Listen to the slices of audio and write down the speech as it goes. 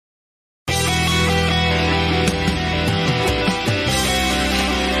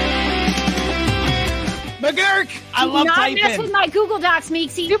I love not typing. mess with my Google Docs,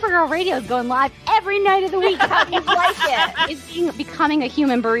 Meeksy. Supergirl Radio is going live every night of the week. How do you like it? Is becoming a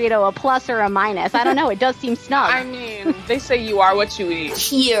human burrito a plus or a minus? I don't know. It does seem snug. I mean, they say you are what you eat.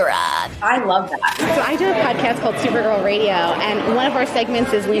 Kira. I llove that. So I do a podcast called Supergirl Radio, and one of our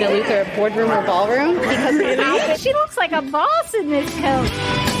segments is Lena Luthor, Boardroom or Ballroom, because she looks like a boss in this coat.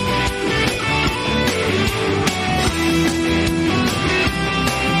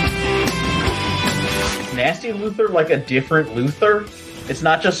 Nasty Luthor like a different Luthor? It's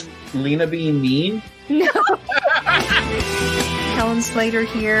not just Lena being mean? No. Helen Slater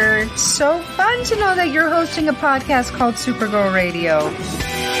here. So fun to know that you're hosting a podcast called Supergirl Radio.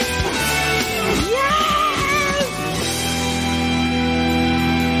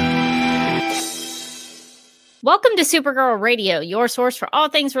 Welcome to Supergirl Radio, your source for all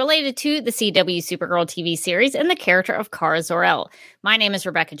things related to the CW Supergirl TV series and the character of Kara Zor-El. My name is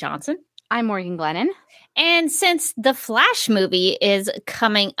Rebecca Johnson. I'm Morgan Glennon. And since the Flash movie is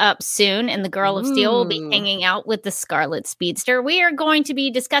coming up soon and the Girl of Steel will be hanging out with the Scarlet Speedster, we are going to be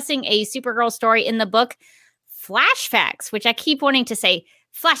discussing a Supergirl story in the book Flash Facts, which I keep wanting to say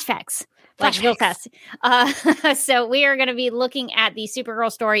Flash Facts. Like real fast. So we are going to be looking at the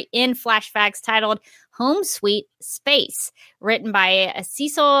Supergirl story in Flash Facts titled Home Sweet Space, written by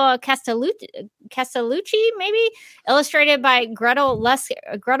Cecil Castellucci, maybe, illustrated by Gretel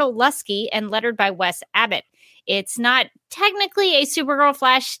Lusky, and lettered by Wes Abbott. It's not technically a Supergirl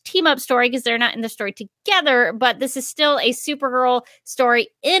Flash team-up story because they're not in the story together, but this is still a Supergirl story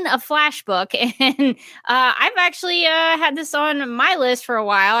in a Flash book. And I've actually had this on my list for a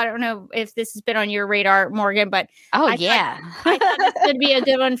while. I don't know if this has been on your radar, Morgan, but I thought this would be a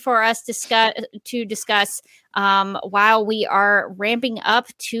good one for us to discuss while we are ramping up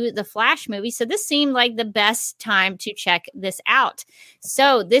to the Flash movie. So this seemed like the best time to check this out.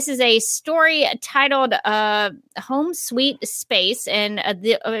 So this is a story titled Home Sweet Space. And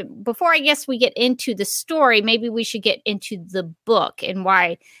before I guess we get into the story, maybe we should get into the book and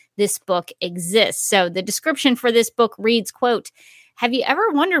why this book exists. So the description for this book reads, quote, "Have you ever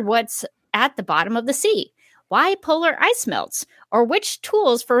wondered what's at the bottom of the sea? Why polar ice melts? Or which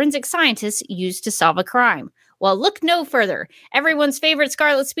tools forensic scientists use to solve a crime? Well, look no further. Everyone's favorite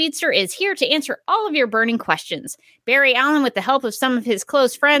Scarlet Speedster is here to answer all of your burning questions. Barry Allen, with the help of some of his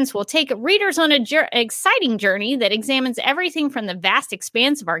close friends, will take readers on an exciting journey that examines everything from the vast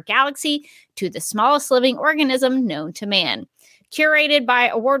expanse of our galaxy to the smallest living organism known to man. Curated by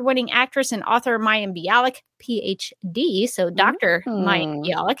award-winning actress and author Mayim Bialik, PhD, so Dr. Mayim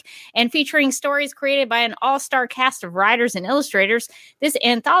Bialik, and featuring stories created by an all-star cast of writers and illustrators, this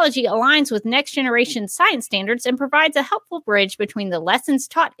anthology aligns with next-generation science standards and provides a helpful bridge between the lessons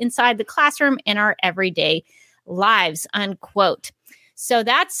taught inside the classroom and our everyday lives," unquote. So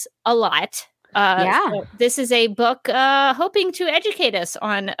that's a lot. So this is a book hoping to educate us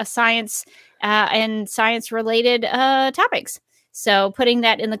on science and science-related topics. So putting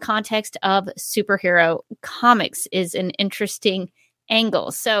that in the context of superhero comics is an interesting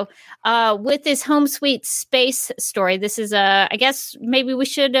angle. So with this Home Sweet Space story, this is I guess maybe we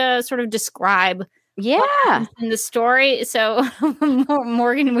should sort of describe what happens in the story. So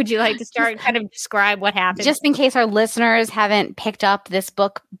Morgan, would you like to start kind of describe what happened? Just in case our listeners haven't picked up this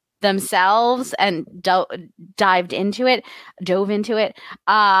book themselves and dove into it.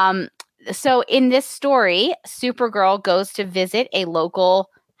 So in this story, Supergirl goes to visit a local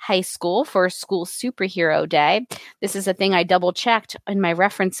high school for School Superhero Day. This is a thing I double checked in my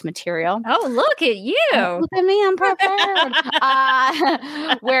reference material. Oh, look at you. Look at me, I'm prepared.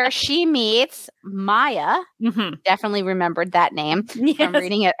 Where she meets Maya. Definitely remembered that name from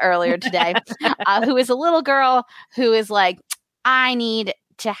reading it earlier today. Who is a little girl who is like, I need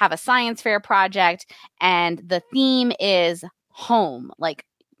to have a science fair project. And the theme is home, like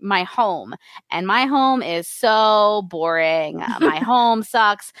my home. And my home is so boring. My home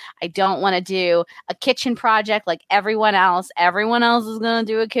sucks. I don't want to do a kitchen project like everyone else. Everyone else is going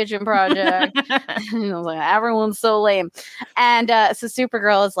to do a kitchen project. Everyone's so lame. And so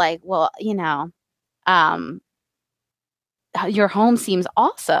Supergirl is like, well, your home seems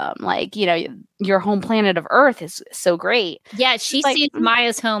awesome. Like, your home planet of Earth is so great. Yeah, she sees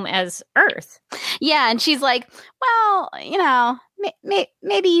Maya's home as Earth. Yeah, and she's like, well,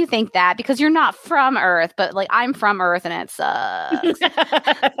 maybe you think that because you're not from Earth, but like I'm from Earth and it sucks.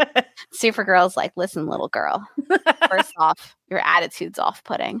 Supergirl's like, listen, little girl, first off, your attitude's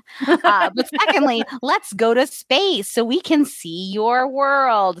off-putting. But secondly, let's go to space so we can see your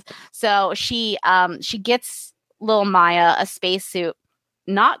world. So she gets little Maya a spacesuit,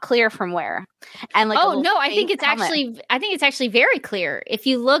 not clear from where. And like, I think it's actually very clear. If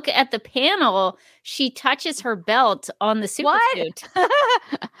you look at the panel, she touches her belt on the super suit.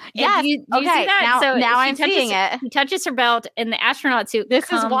 Yes. Do you see that? Now I'm seeing it. She touches her belt and the astronaut suit This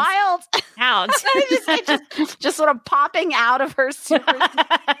is wild. Out. It just sort of popping out of her super suit.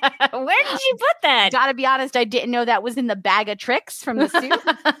 Where did you put that? Gotta be honest, I didn't know that was in the bag of tricks from the suit.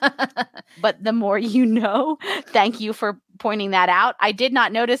 But the more you know, thank you for pointing that out. I did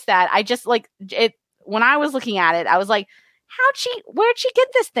not notice that. I just like it when I was looking at it, I was like, where'd she get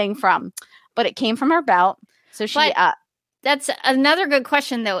this thing from? But it came from her belt. So she that's another good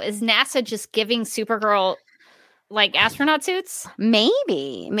question though. Is NASA just giving Supergirl like astronaut suits?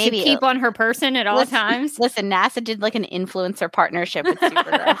 Maybe to keep on her person at all times. Listen, NASA did like an influencer partnership with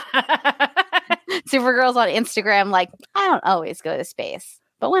Supergirl. Supergirl's on Instagram like, I don't always go to space,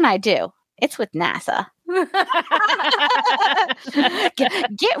 but when I do, it's with NASA.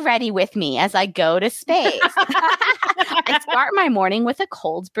 Get ready with me as I go to space. I start my morning with a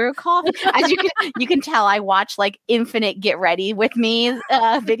cold brew coffee. As you can tell, I watch like infinite get ready with me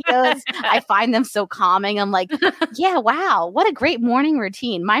videos. I find them so calming. I'm like, yeah, wow, what a great morning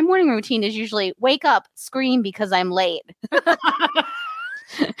routine. My morning routine is usually wake up, scream because I'm late.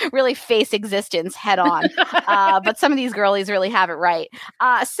 Really face existence head on. But some of these girlies really have it right.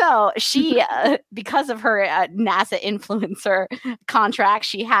 So she, because of her NASA influencer contract,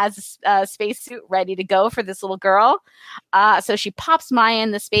 she has a spacesuit ready to go for this little girl. So she pops Maya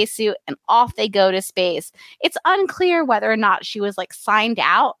in the spacesuit and off they go to space. It's unclear whether or not she was like signed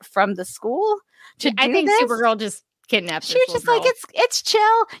out from the school to do I think this. Supergirl just kidnapped. She was just like, it's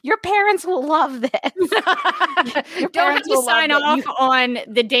chill. Your parents will love this. Don't have to sign off on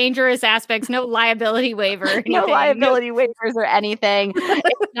the dangerous aspects. No liability waiver. No liability waivers or anything.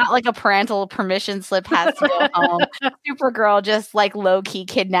 It's not like a parental permission slip has to go home. Supergirl just like low key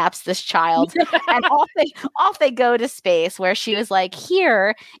kidnaps this child, and off they go to space. Where she was like,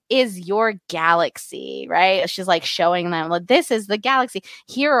 "Here is your galaxy," right? She's like showing them, like, "This is the galaxy.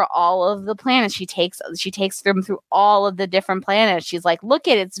 Here are all of the planets." She takes them through all of the different planets. She's like, look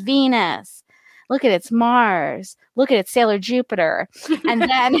at its Venus, look at its Mars, look at its sailor Jupiter. And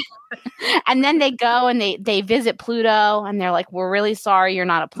then they go and they visit Pluto, and they're like, we're really sorry you're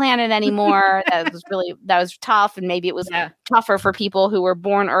not a planet anymore. That was tough. And maybe it was tougher for people who were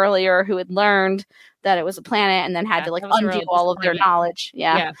born earlier, who had learned that it was a planet and then had to like undo really all of their knowledge.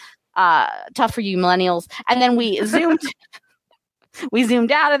 Tough for you millennials. And then we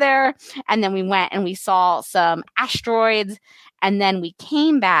zoomed out of there, and then we went and we saw some asteroids, and then we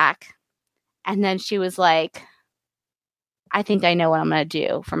came back, and then she was like, I think I know what I'm going to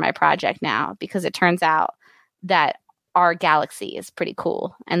do for my project now, because it turns out that our galaxy is pretty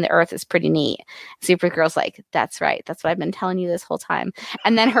cool and the Earth is pretty neat. Supergirl's like, that's right. That's what I've been telling you this whole time.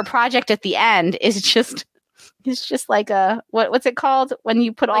 And then her project at the end is just like a, what's it called when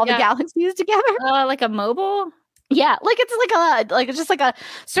you put like all the galaxies together? Like a mobile? Yeah, like it's just like a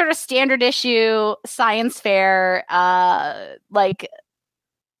sort of standard issue science fair, like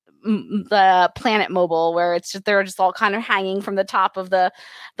the Planet Mobile, where it's just they're just all kind of hanging from the top of the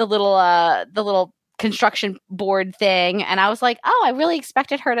little construction board thing, and I was like, oh, I really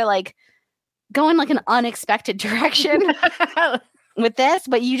expected her to like go in like an unexpected direction with this,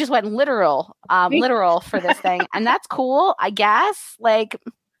 but you just went literal for this thing, and that's cool, I guess. Like,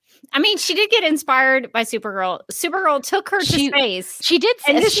 I mean, she did get inspired by Supergirl. Supergirl took her to space. She did.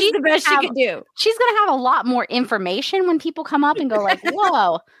 And this is the best she could do. She's going to have a lot more information when people come up and go like,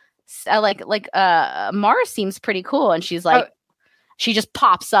 whoa, Mars seems pretty cool. And she's like, she just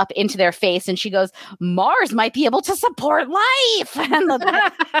pops up into their face and she goes, Mars might be able to support life. And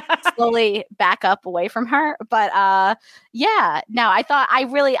slowly back up away from her. But I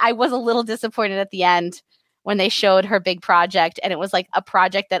was a little disappointed at the end when they showed her big project, and it was like a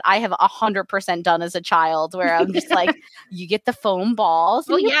project that I have 100% done as a child, where I'm just like, you get the foam balls.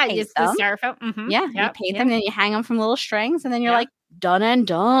 Oh yeah, it's the styrofoam. Mm-hmm. Yeah, you paint them, and you hang them from little strings, and then you're like, done and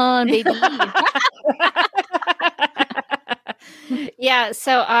done, baby. Yeah,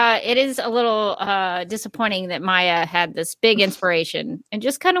 so it is a little disappointing that Maya had this big inspiration and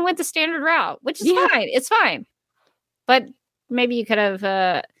just kind of went the standard route, which is fine. It's fine, but maybe you could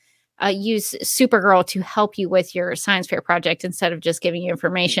have. Use Supergirl to help you with your science fair project instead of just giving you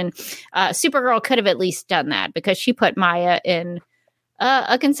information. Supergirl could have at least done that, because she put Maya in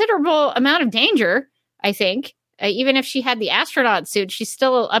a considerable amount of danger, I think. Even if she had the astronaut suit, she's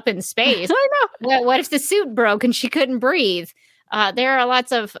still up in space. I know. What if the suit broke and she couldn't breathe? There are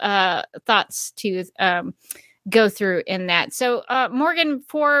lots of thoughts to go through in that. So, Morgan,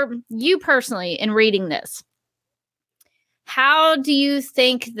 for you personally in reading this, how do you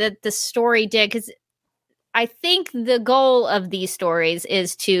think that the story did? Because I think the goal of these stories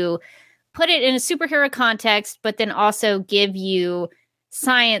is to put it in a superhero context, but then also give you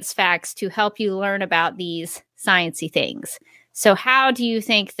science facts to help you learn about these sciencey things. So how do you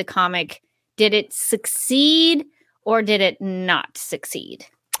think the comic, did it succeed or did it not succeed?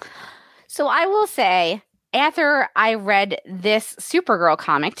 So I will say, after I read this Supergirl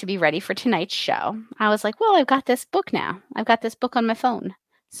comic to be ready for tonight's show, I was like, well, I've got this book now. I've got this book on my phone.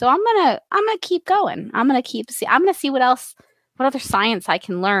 So I'm gonna keep going. I'm gonna see what other science I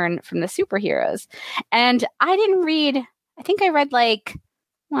can learn from the superheroes. And I didn't read, I think I read like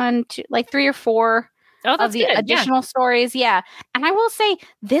 3 or 4 of the additional stories. Yeah. And I will say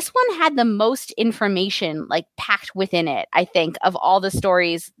this one had the most information like packed within it, I think, of all the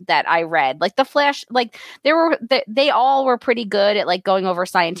stories that I read. Like the Flash, like they all were pretty good at like going over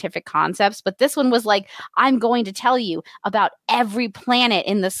scientific concepts, but this one was like, I'm going to tell you about every planet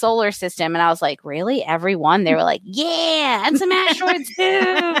in the solar system. And I was like, really? Everyone? They were like, yeah, and some asteroids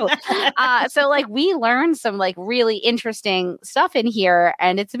too. So like we learned some like really interesting stuff in here,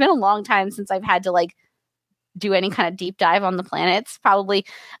 and it's been a long time since I've had to like do any kind of deep dive on the planets, probably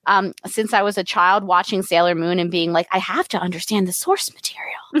since I was a child watching Sailor Moon and being like, I have to understand the source material.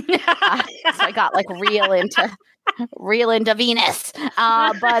 So I got like real into Venus.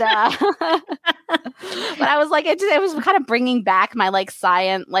 But I was like, it was kind of bringing back my like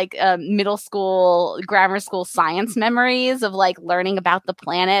science, like middle school, grammar school science memories of like learning about the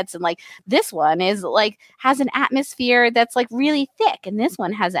planets. And like this one is like has an atmosphere that's like really thick, and this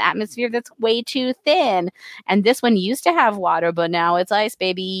one has an atmosphere that's way too thin. And this one used to have water, but now it's ice,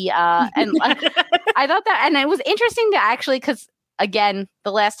 baby. And I thought that, and it was interesting to actually, because again,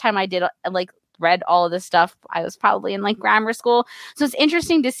 the last time I did like read all of this stuff, I was probably in like grammar school. So it's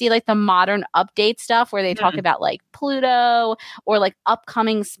interesting to see like the modern update stuff where they talk about like Pluto or like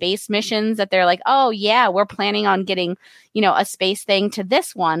upcoming space missions that they're like, oh yeah, we're planning on getting, a space thing to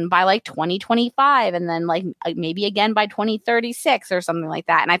this one by like 2025. And then like maybe again by 2036 or something like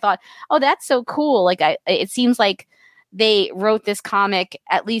that. And I thought, oh, that's so cool. Like it seems like they wrote this comic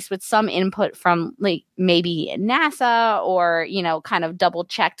at least with some input from like maybe NASA or, kind of double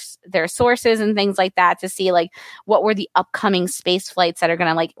checked their sources and things like that to see like what were the upcoming space flights that are going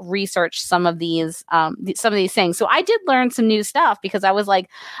to like research some of these things. So I did learn some new stuff because I was like,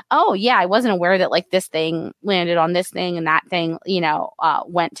 oh yeah, I wasn't aware that like this thing landed on this thing and that thing,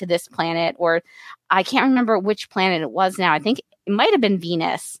 went to this planet, or I can't remember which planet it was now. I think it might have been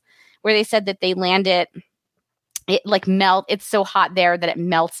Venus, where they said that they landed. It like it's so hot there that it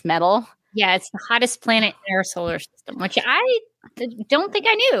melts metal. Yeah, it's the hottest planet in our solar system, which I don't think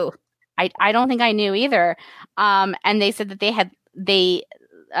I knew. I don't think I knew either. And they said that they had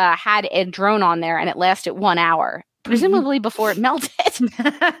a drone on there and it lasted 1 hour, presumably before it melted.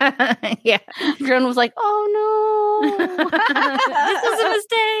 Yeah. Drone was like, oh no. This was a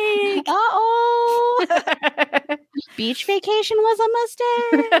mistake. Uh-oh. Beach vacation was a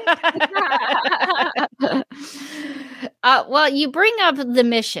mistake. Well, you bring up the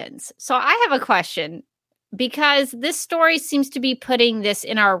missions. So I have a question, because this story seems to be putting this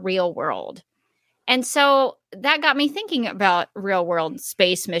in our real world. And so that got me thinking about real world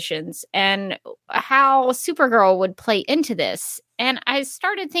space missions and how Supergirl would play into this. And I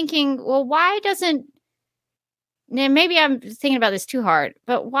started thinking, well, maybe I'm thinking about this too hard,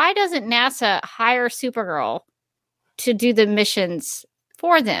 but why doesn't NASA hire Supergirl to do the missions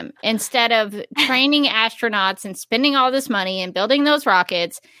for them instead of training astronauts and spending all this money and building those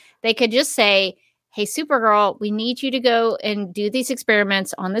rockets? They could just say, hey, Supergirl, we need you to go and do these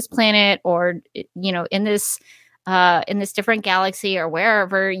experiments on this planet or, in this different galaxy or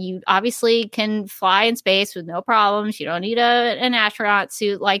wherever. You obviously can fly in space with no problems. You don't need an astronaut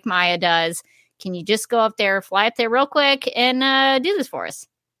suit like Maya does. Can you just go up there, fly up there real quick and do this for us?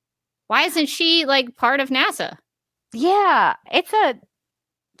 Why isn't she like part of NASA? Yeah, it's a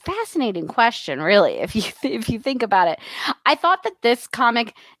fascinating question, really, if you think about it. I thought that this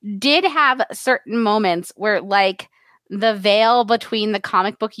comic did have certain moments where like the veil between the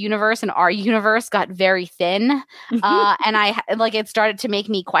comic book universe and our universe got very thin. And I like it started to make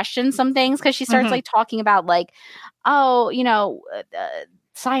me question some things, because she starts like talking about like, oh,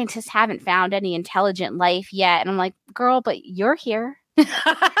 scientists haven't found any intelligent life yet. And I'm like, girl, but you're here.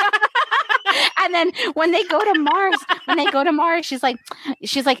 And then when they go to Mars, she's like,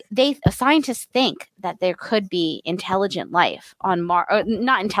 scientists think that there could be intelligent life on Mars, or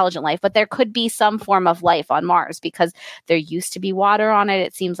not intelligent life, but there could be some form of life on Mars because there used to be water on it.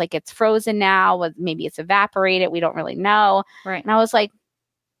 It seems like it's frozen now. Maybe it's evaporated. We don't really know. Right. And I was like,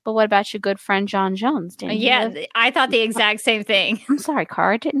 but what about your good friend John Jones? I thought the exact same thing. I'm sorry,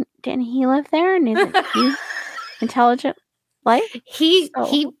 Cara, didn't he live there? And isn't he intelligent life? He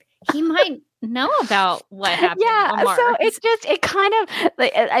he might know about what happened on Mars. So it kind of,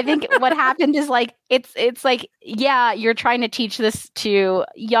 I think what happened is like, it's like, yeah, you're trying to teach this to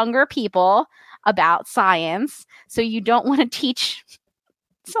younger people about science. So you don't want to teach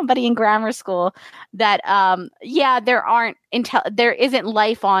somebody in grammar school that there isn't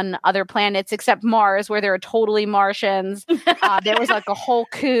life on other planets except Mars, where there are totally Martians. There was like a whole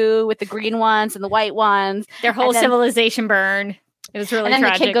coup with the green ones and the white ones. Their whole civilization burned. It was really and then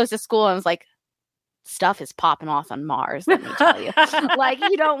tragic. The kid goes to school and was like, stuff is popping off on Mars, let me tell you. Like,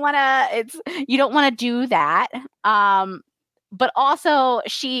 you don't want to do that. But also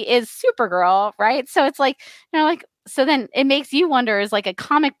she is Supergirl, right? So it's like, like, so then it makes you wonder, as like a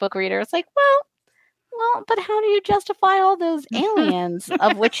comic book reader, it's like, well, but how do you justify all those aliens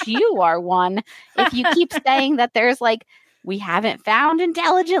of which you are one if you keep saying that there's like, we haven't found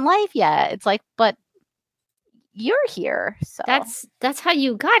intelligent life yet? It's like, but you're here. So that's how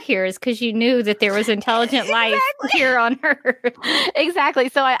you got here, is because you knew that there was intelligent life here on Earth. Exactly.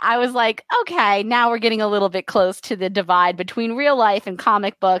 So I was like, okay, now we're getting a little bit close to the divide between real life and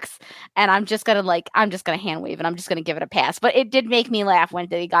comic books. And I'm just gonna hand wave and I'm just gonna give it a pass. But it did make me laugh when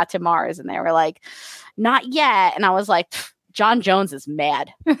they got to Mars and they were like, not yet. And I was like, John Jones is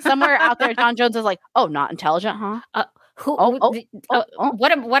mad. Somewhere out there, John Jones is like, oh, not intelligent, huh?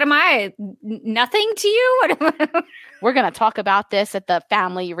 What am I? Nothing to you? We're going to talk about this at the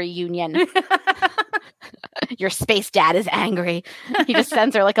family reunion. Your space dad is angry. He just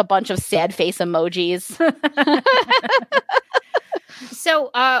sends her like a bunch of sad face emojis. So,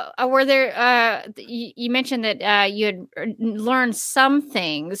 were there, you mentioned that you had learned some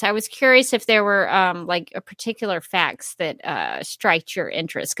things. I was curious if there were like particular facts that striked your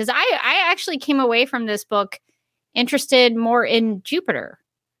interest. Because I actually came away from this book interested more in Jupiter,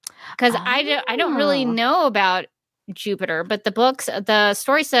 because I don't really know about Jupiter, but the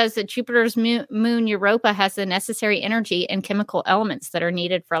story says that Jupiter's moon Europa has the necessary energy and chemical elements that are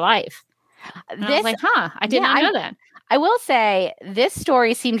needed for life. And I was like, I did not know that. I will say this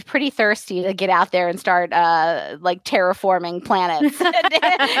story seemed pretty thirsty to get out there and start like terraforming planets.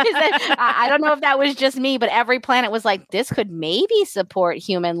 I don't know if that was just me, but every planet was like, this could maybe support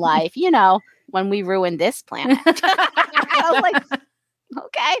human life, when we ruin this planet. I was like,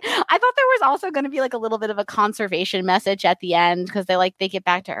 okay. I thought there was also going to be like a little bit of a conservation message at the end, because they get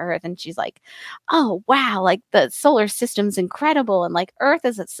back to Earth and she's like, oh wow, like the solar system's incredible and like Earth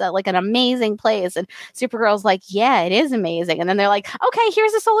is like an amazing place. And Supergirl's like, yeah, it is amazing. And then they're like, okay,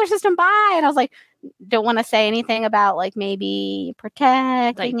 here's the solar system, bye. And I was like, don't want to say anything about like maybe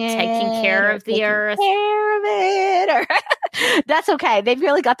protecting it, taking care of the Earth, or that's okay. They've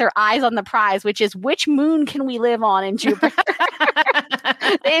really got their eyes on the prize, which is which moon can we live on in Jupiter.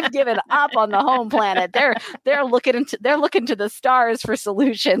 They've given up on the home planet. They're looking to the stars for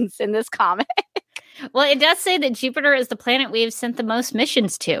solutions in this comic. Well, it does say that Jupiter is the planet we've sent the most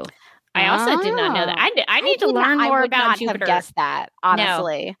missions to. I also did not know that. I need to learn more about Jupiter. I would not have guessed that,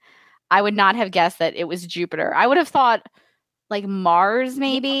 honestly. No. I would not have guessed that it was Jupiter. I would have thought like Mars,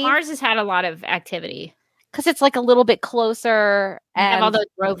 maybe. Mars has had a lot of activity. Because it's like a little bit closer. And they have all those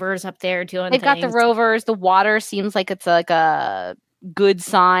rovers up there doing things. They've got the rovers. The water seems like it's like a good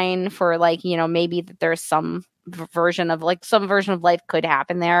sign for like, maybe that there's some version of life could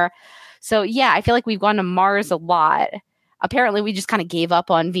happen there. So yeah, I feel like we've gone to Mars a lot. Apparently we just kind of gave up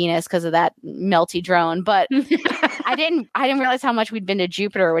on Venus because of that melty drone, but I didn't realize how much we'd been to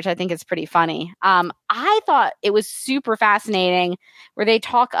Jupiter, which I think is pretty funny. I thought it was super fascinating where they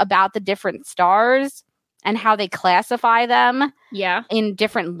talk about the different stars and how they classify them in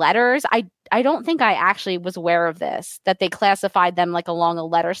different letters. I don't think I actually was aware of this, that they classified them like along a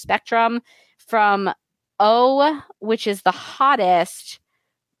letter spectrum from O, which is the hottest,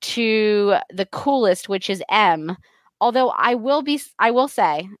 to the coolest, which is M. Although I will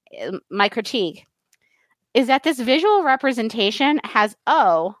say, my critique is that this visual representation has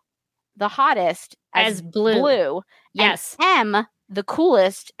O, the hottest, as blue. Yes. And M, the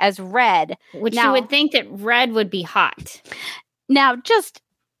coolest, as red. Which you would think that red would be hot. Now, just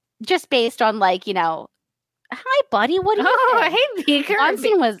based on like, hi, buddy, what do you think? Hey, Beaker.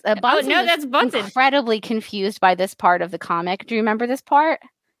 Bunsen was that's Bunsen. Incredibly confused by this part of the comic. Do you remember this part?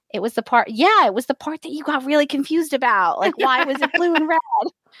 It was the part that you got really confused about. Like, why was it blue and red?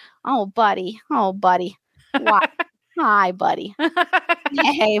 Oh, buddy. Why? Hi, buddy.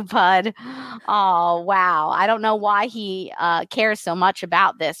 Hey, bud. Oh, wow. I don't know why he cares so much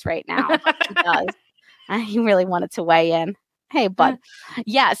about this right now. He does. He really wanted to weigh in. Hey, bud.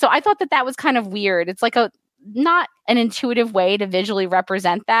 Yeah, so I thought that was kind of weird. It's like not an intuitive way to visually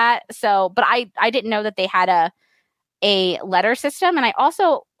represent that. So, but I didn't know that they had a letter system. And I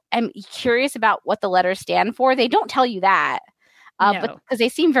also am curious about what the letters stand for. They don't tell you that, but because they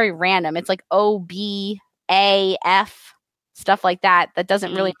seem very random. It's like O, B, A, F, stuff like that. That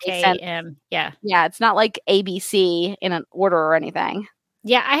doesn't really make sense. Yeah. Yeah, it's not like ABC in an order or anything.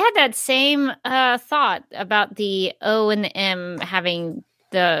 Yeah, I had that same thought about the O and the M having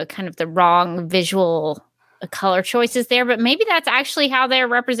the kind of the wrong visual color choices there, but maybe that's actually how they're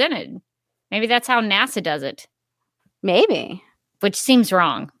represented. Maybe that's how NASA does it. Maybe. Which seems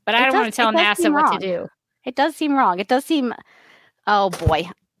wrong, but I don't want to tell NASA what to do. It does seem wrong. It does seem, oh boy.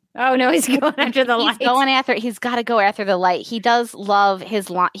 Oh no, he's going after the light. He's got to go after the light. He does love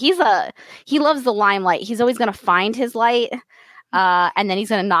his light. He loves the limelight. He's always going to find his light. And then he's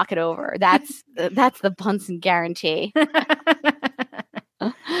going to knock it over. That's the Bunsen guarantee.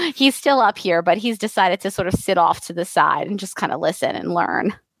 He's still up here, but he's decided to sort of sit off to the side and just kind of listen and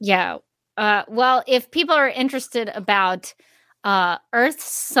learn. Yeah. Well, if people are interested about Earth's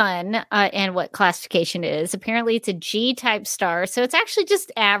sun and what classification it is, apparently it's a G-type star. So it's actually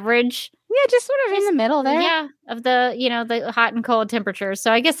just average. Yeah, just sort of in the middle there. Yeah, of the, the hot and cold temperatures.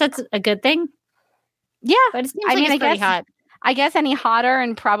 So I guess that's a good thing. Yeah. But it seems it's pretty hot. I guess any hotter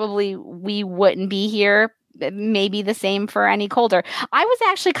and probably we wouldn't be here. Maybe the same for any colder. I was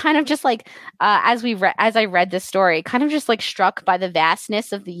actually kind of just like, as I read this story, kind of just like struck by the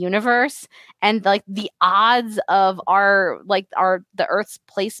vastness of the universe and like the odds of the Earth's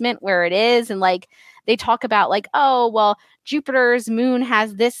placement where it is. And like, they talk about like, oh, well, Jupiter's moon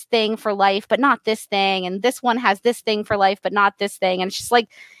has this thing for life, but not this thing. And this one has this thing for life, but not this thing. And it's just like,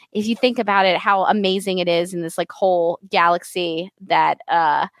 if you think about it, how amazing it is in this like whole galaxy that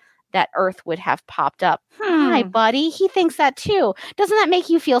Earth would have popped up. Hi, buddy. He thinks that too. Doesn't that make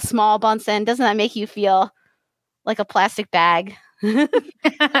you feel small, Bunsen? Doesn't that make you feel like a plastic bag?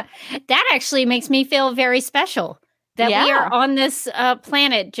 That actually makes me feel very special. That we are on this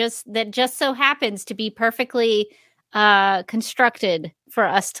planet that just so happens to be perfectly constructed for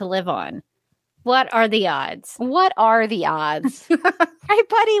us to live on. What are the odds? What are the odds? Hi,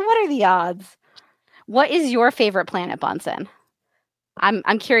 buddy. What are the odds? What is your favorite planet, Bunsen?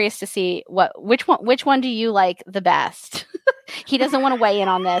 I'm curious to see which one do you like the best? He doesn't want to weigh in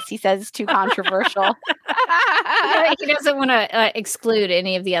on this. He says it's too controversial. He doesn't want to exclude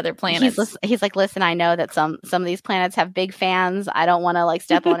any of the other planets. He's like, listen, I know that some of these planets have big fans. I don't want to like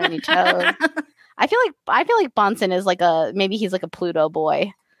step on any toes. I feel like Bunsen is like he's like a Pluto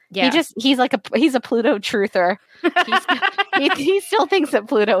boy. Yeah. He's a Pluto truther. He still thinks that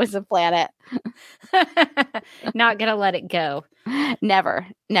Pluto is a planet. Not gonna let it go. Never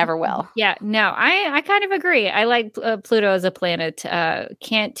will. Yeah, no, I kind of agree. I like Pluto as a planet.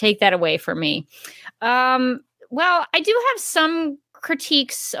 Can't take that away from me. Well, I do have some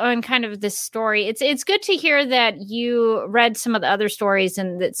critiques on kind of this story. It's good to hear that you read some of the other stories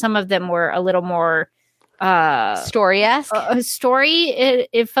and that some of them were a little more story-esque, story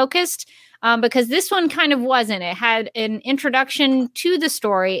focused, because this one kind of wasn't. It had an introduction to the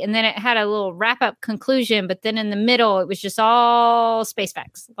story, and then it had a little wrap-up conclusion, but then in the middle, it was just all space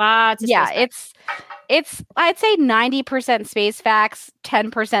facts. Lots of space facts. It's I'd say 90% space facts, 10%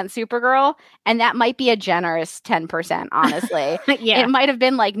 Supergirl, and that might be a generous 10%, honestly. Yeah. It might have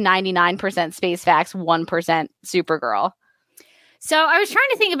been like 99% space facts, 1% Supergirl. So I was trying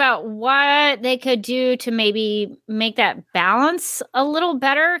to think about what they could do to maybe make that balance a little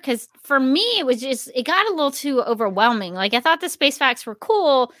better. Because for me, it got a little too overwhelming. Like, I thought the space facts were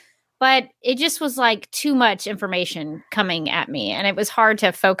cool, but it just was like too much information coming at me. And it was hard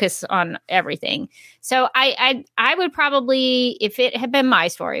to focus on everything. So I would probably, if it had been my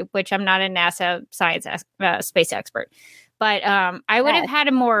story, which I'm not a NASA science space expert, but I would have had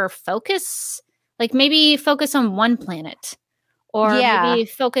a more focus, like maybe focus on one planet. Or maybe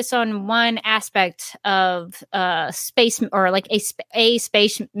focus on one aspect of space, or like a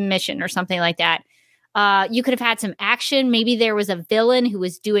space mission or something like that. You could have had some action. Maybe there was a villain who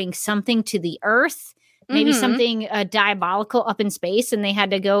was doing something to the Earth, maybe something diabolical up in space, and they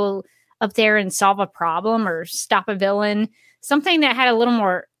had to go up there and solve a problem or stop a villain. Something that had a little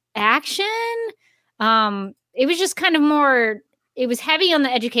more action. It was just kind of more. It was heavy on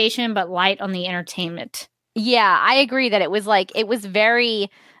the education, but light on the entertainment. Yeah, I agree that it was very,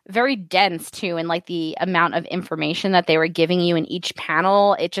 very dense too, and like the amount of information that they were giving you in each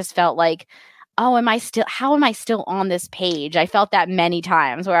panel, it just felt like, how am I still on this page? I felt that many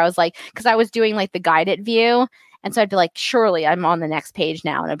times where I was like, because I was doing like the guided view, and so I'd be like, surely I'm on the next page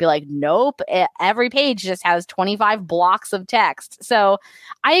now, and I'd be like, nope, every page just has 25 blocks of text. So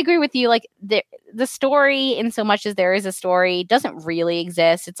I agree with you, like the story, in so much as there is a story, doesn't really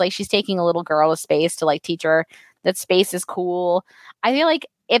exist. It's like she's taking a little girl to space to like teach her that space is cool. I feel like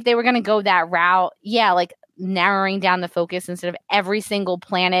if they were going to go that route, yeah, like narrowing down the focus instead of every single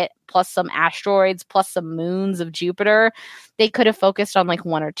planet plus some asteroids plus some moons of Jupiter, they could have focused on like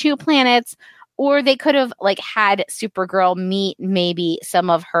 1 or 2 planets, or they could have like had Supergirl meet maybe some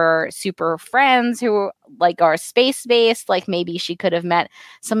of her super friends who like are space based. Like maybe she could have met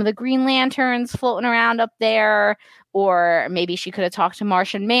some of the Green Lanterns floating around up there, or maybe she could have talked to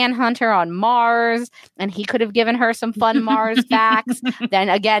Martian Manhunter on Mars and he could have given her some fun Mars facts. Then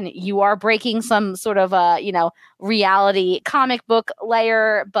again, you are breaking some sort of reality comic book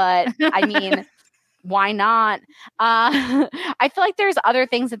layer, but I mean, why not? I feel like there's other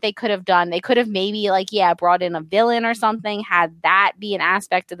things that they could have done. They could have maybe brought in a villain or something, had that be an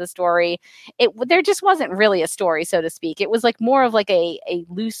aspect of the story. There just wasn't really a story, so to speak. It was like more of like a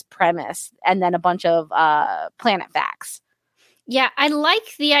loose premise and then a bunch of planet facts. Yeah, I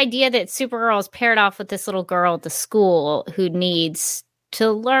like the idea that Supergirl is paired off with this little girl at the school who needs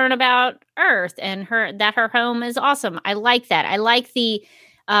to learn about Earth and that her home is awesome. I like that. I like the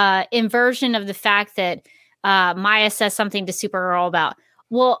inversion of the fact that Maya says something to Supergirl about,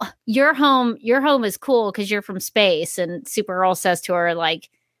 well, your home is cool because you're from space, and Supergirl says to her like,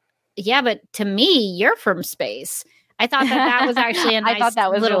 yeah, but to me you're from space. I thought that was actually a nice, I thought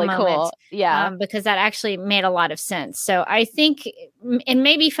that was really moment, cool. Yeah, because that actually made a lot of sense. So I think, and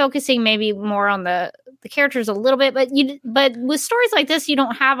maybe focusing maybe more on the characters a little bit, but with stories like this, you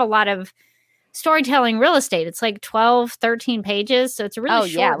don't have a lot of storytelling real estate. It's like 12, 13 pages. So it's a really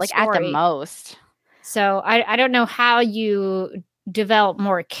short story. At the most. So I don't know how you develop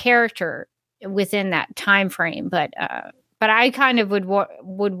more character within that time frame, but I kind of would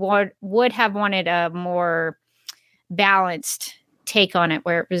have wanted a more balanced take on it,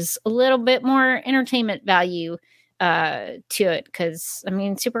 where it was a little bit more entertainment value to it. Because I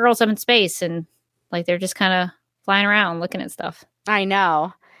mean, Supergirl's up in space and like they're just kind of flying around looking at stuff. I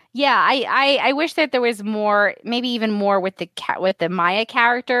know. Yeah, I wish that there was more, maybe even more with the Maya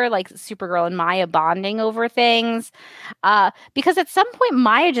character, like Supergirl and Maya bonding over things. Because at some point,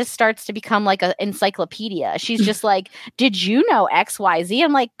 Maya just starts to become like an encyclopedia. She's just like, "Did you know XYZ?"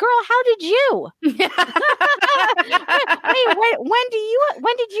 I'm like, "Girl, how did you? Wait,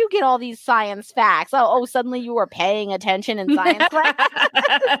 when did you get all these science facts? Oh, suddenly you were paying attention in science class."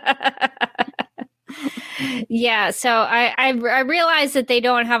 Yeah, so I realize that they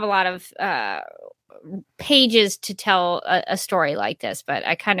don't have a lot of pages to tell a story like this, but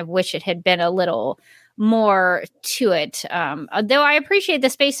I kind of wish it had been a little more to it. Though I appreciate the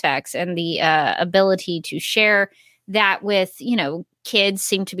space facts and the ability to share that with, kids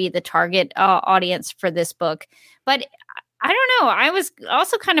seem to be the target audience for this book. But I don't know. I was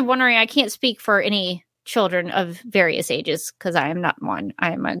also kind of wondering, I can't speak for any children of various ages because I am not one.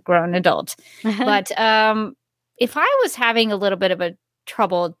 I am a grown adult. But if I was having a little bit of a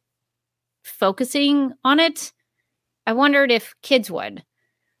trouble focusing on it, I wondered if kids would.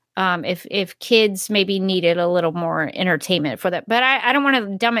 If kids maybe needed a little more entertainment for that. But I don't want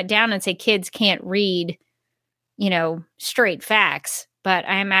to dumb it down and say kids can't read, straight facts. But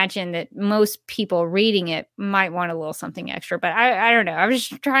I imagine that most people reading it might want a little something extra. But I don't know. I was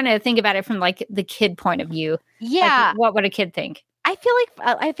just trying to think about it from like the kid point of view. Yeah. Like, what would a kid think? I feel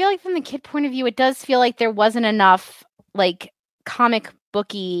like from the kid point of view, it does feel like there wasn't enough like comic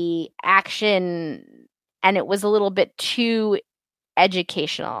booky action, and it was a little bit too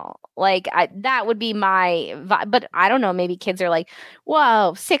educational. Like that would be my vibe, but I don't know, maybe kids are like,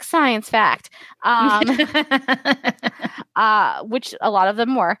 whoa, 6 science fact, which a lot of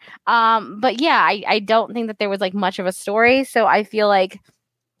them were, but yeah, I don't think that there was like much of a story, so I feel like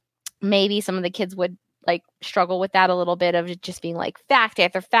maybe some of the kids would like struggle with that a little bit of just being like fact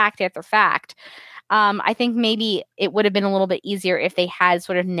after fact after fact. I think maybe it would have been a little bit easier if they had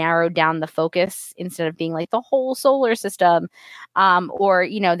sort of narrowed down the focus instead of being like the whole solar system, or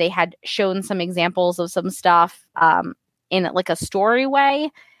they had shown some examples of some stuff in like a story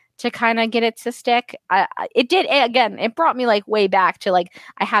way to kind of get it to stick. It brought me like way back to like,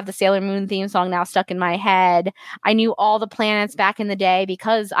 I have the Sailor Moon theme song now stuck in my head. I knew all the planets back in the day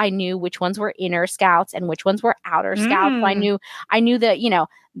because I knew which ones were inner scouts and which ones were outer scouts. I knew that,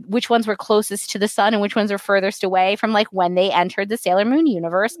 which ones were closest to the sun and which ones were furthest away from like when they entered the Sailor Moon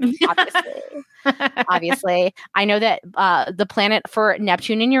universe. Obviously. I know that the planet for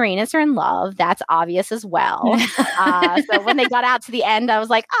Neptune and Uranus are in love. That's obvious as well. So when they got out to the end, I was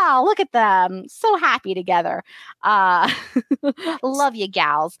like, wow, look at them. So happy together. Love you,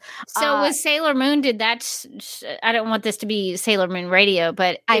 gals. So with Sailor Moon, did that? I don't want this to be Sailor Moon radio,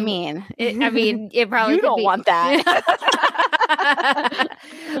 but it probably you don't want that.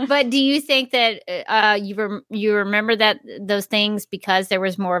 But do you think that you remember those things because there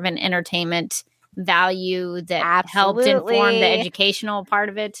was more of an entertainment value that helped inform the educational part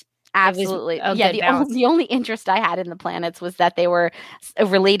of it? Absolutely. The only interest I had in the planets was that they were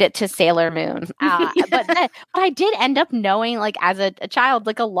related to Sailor Moon. But I did end up knowing, like, as a child,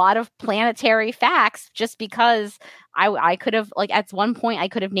 like a lot of planetary facts just because I could have, like, at one point I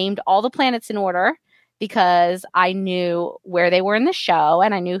could have named all the planets in order because I knew where they were in the show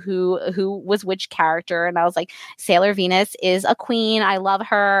and I knew who was which character. And I was like, Sailor Venus is a queen. I love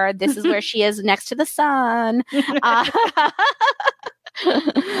her. This is where she is next to the sun.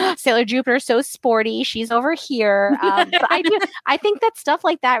 Sailor Jupiter, so sporty. She's over here. But I think that stuff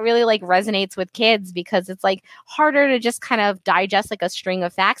like that really like resonates with kids because it's like harder to just kind of digest like a string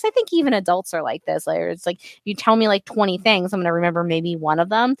of facts. I think even adults are like this. Like, it's like you tell me like 20 things, I'm going to remember maybe one of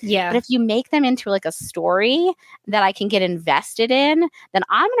them. Yeah. But if you make them into like a story that I can get invested in, then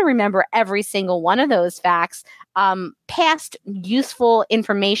I'm going to remember every single one of those facts, past useful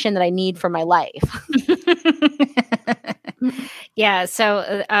information that I need for my life. Yeah,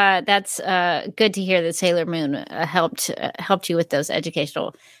 so that's good to hear that Sailor Moon helped you with those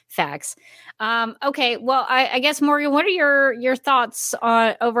educational facts. Okay, well, I guess Morgan, what are your thoughts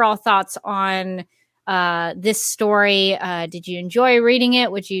on overall thoughts on this story? Did you enjoy reading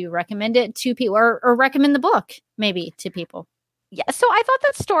it? Would you recommend it to people, or recommend the book maybe to people? Yeah, so I thought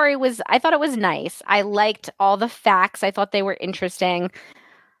that story I thought it was nice. I liked all the facts. I thought they were interesting.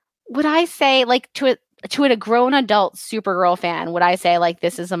 Would I say, like, to a grown adult Supergirl fan, would I say, like,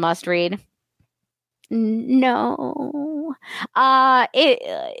 this is a must read? No.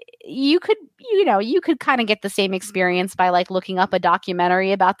 You could kind of get the same experience by like looking up a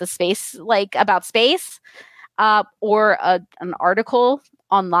documentary about space, or an article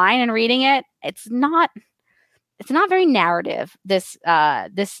online and reading it. It's not very narrative, this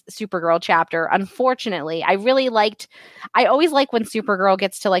Supergirl chapter. Unfortunately, I always like when Supergirl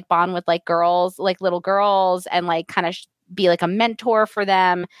gets to like bond with like girls, like little girls, and like kind of be like a mentor for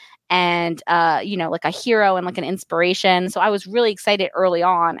them and like a hero and like an inspiration. So I was really excited early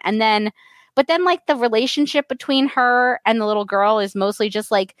on. But then like the relationship between her and the little girl is mostly just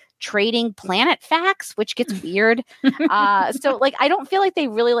like trading planet facts, which gets weird. So like I don't feel like they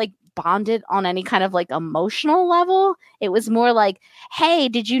really like bonded on any kind of like emotional level. It was more like, hey,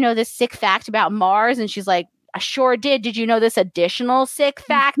 did you know this sick fact about Mars? And she's like, I sure did. Did you know this additional sick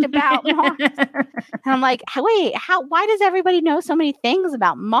fact about Mars? And I'm like, wait, why does everybody know so many things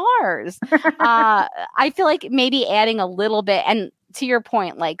about Mars? I feel like maybe adding a little bit, and to your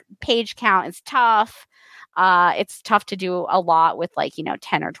point, like page count is tough. It's tough to do a lot with like,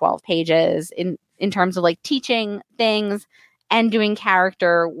 10 or 12 pages in terms of like teaching things and doing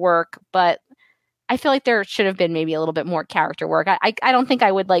character work, but I feel like there should have been maybe a little bit more character work. I don't think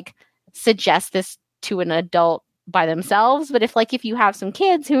I would like suggest this to an adult by themselves, but if you have some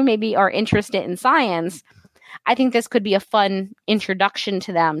kids who maybe are interested in science, I think this could be a fun introduction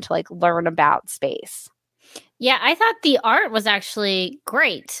to them to like learn about space. Yeah, I thought the art was actually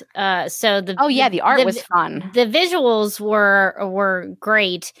great. The art was fun. The visuals were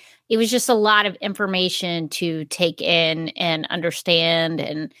great. It was just a lot of information to take in and understand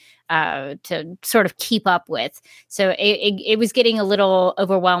and to sort of keep up with. So it was getting a little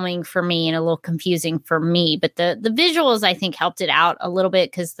overwhelming for me and a little confusing for me. But the visuals, I think, helped it out a little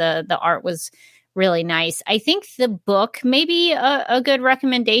bit because the art was really nice. I think the book may be a good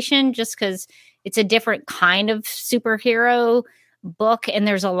recommendation just because it's a different kind of superhero book, and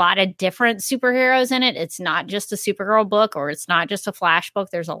there's a lot of different superheroes in it. It's not just a Supergirl book, or it's not just a Flash book.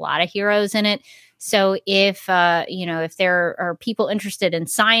 There's a lot of heroes in it. So if there are people interested in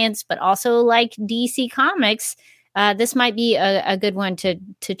science, but also like DC Comics, this might be a good one to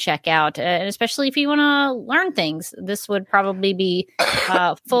check out, and especially if you want to learn things. This would probably be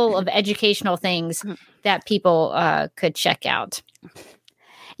full of educational things that people could check out.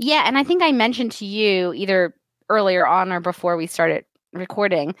 Yeah, and I think I mentioned to you either earlier on or before we started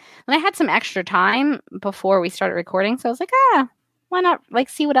recording, and I had some extra time before we started recording, so I was like, why not like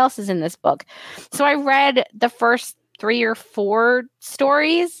see what else is in this book? So I read the first 3 or 4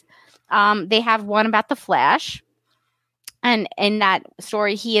 stories. They have one about the Flash, and in that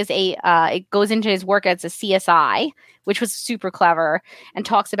story, he is it goes into his work as a CSI, which was super clever, and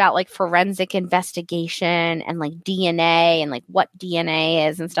talks about like forensic investigation and like DNA and like what DNA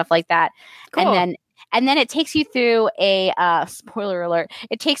is and stuff like that. Cool. And then And then it takes you through a spoiler alert.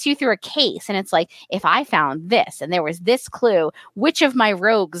 It takes you through a case, and it's like, if I found this and there was this clue, which of my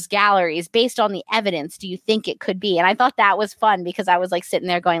rogues galleries, based on the evidence, do you think it could be? And I thought that was fun because I was like sitting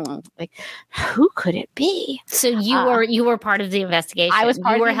there going, like, who could it be? So you were part of the investigation. I was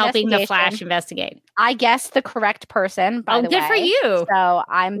part you of were the helping the investigation. Flash investigate. I guessed the correct person. By the way, good for you. So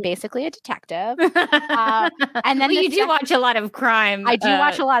I'm basically a detective. And then you do watch a lot of crime. I do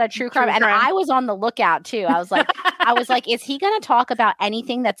watch a lot of true crime, and I was on the lookout too. I was like, is he going to talk about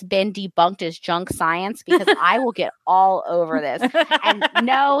anything that's been debunked as junk science? Because I will get all over this. And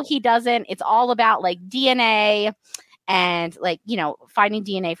no, he doesn't. It's all about like DNA and like, you know, finding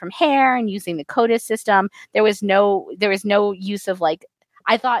DNA from hair and using the CODIS system. There was no use of like,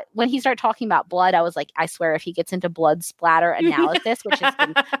 I thought when he started talking about blood, I was like, I swear if he gets into blood splatter analysis, which has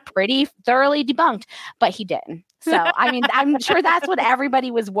been pretty thoroughly debunked, but he didn't. So, I mean, I'm sure that's what everybody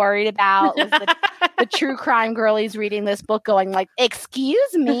was worried about, was the true crime girlies reading this book going like,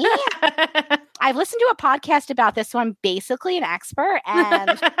 excuse me? I've listened to a podcast about this, so I'm basically an expert.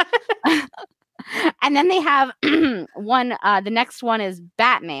 And and then they have one, the next one is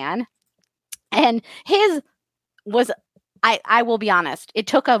Batman. And his was... I will be honest, it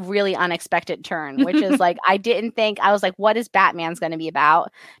took a really unexpected turn, which is like, I didn't think, I was like, what is Batman's going to be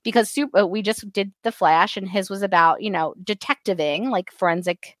about? Because we just did The Flash and his was about, you know, detectiving, like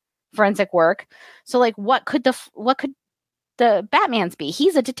forensic work. So like, what could the Batman's be?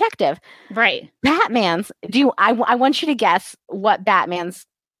 He's a detective. Right. Batman's, I want you to guess what Batman's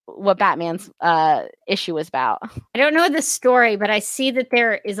issue is about. I don't know the story, but I see that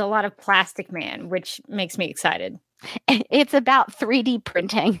there is a lot of Plastic Man, which makes me excited. It's about 3D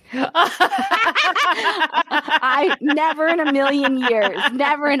printing. I never in a million years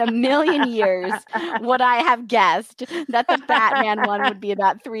would I have guessed that the Batman one would be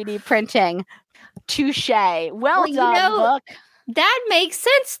about 3D printing. Touche. Well done, book. That makes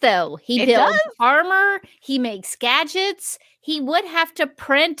sense, though. He builds armor. He makes gadgets. He would have to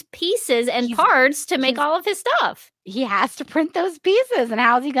print pieces and parts to make all of his stuff. He has to print those pieces. And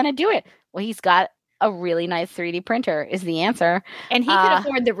how is he going to do it? Well, he's got a really nice 3D printer is the answer. And he could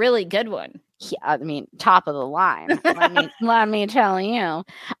afford the really good one. I mean, top of the line. let me tell you.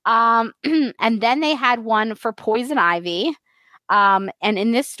 And then they had one for Poison Ivy. And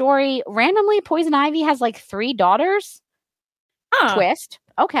in this story, randomly, Poison Ivy has like 3 daughters. Twist.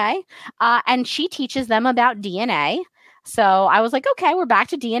 Okay. And she teaches them about DNA. So I was like, okay, we're back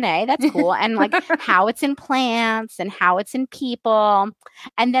to DNA. That's cool. And like how it's in plants and how it's in people.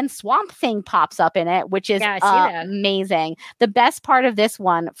 And then Swamp Thing pops up in it, which is amazing. The best part of this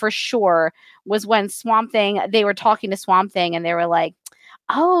one for sure was when they were talking to Swamp Thing and they were like,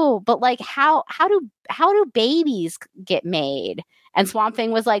 oh, but like how do babies get made? And Swamp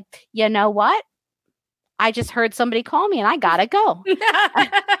Thing was like, you know what? I just heard somebody call me and I gotta go.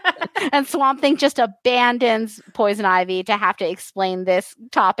 And Swamp Thing just abandons Poison Ivy to have to explain this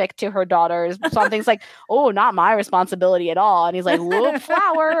topic to her daughters. Swamp Thing's like, oh, not my responsibility at all. And he's like, whoop,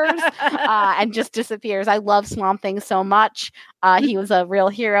 flowers. And just disappears. I love Swamp Thing so much. He was a real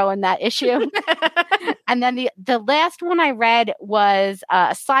hero in that issue. And then the last one I read was a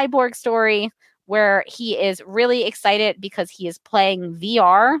Cyborg story where he is really excited because he is playing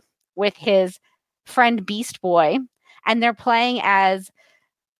VR with his friend Beast Boy, and they're playing as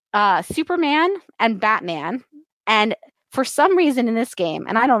Superman and Batman. And for some reason in this game,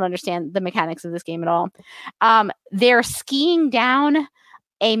 and I don't understand the mechanics of this game at all, they're skiing down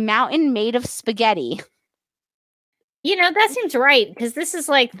a mountain made of spaghetti. You know, that seems right, because this is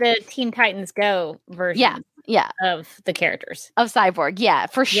like the Teen Titans Go version of the characters. Of Cyborg, yeah,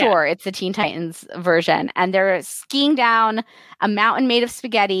 for sure. It's the Teen Titans version. And they're skiing down a mountain made of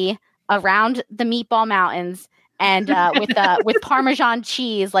spaghetti around the Meatball Mountains, and with Parmesan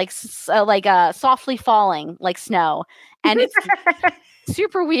cheese, like softly falling like snow, and it's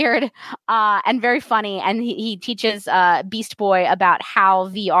super weird and very funny. And he teaches Beast Boy about how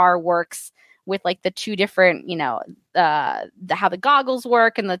VR works with like the 2 different, you know, how the goggles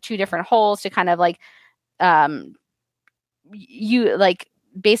work and the 2 different holes to kind of like you like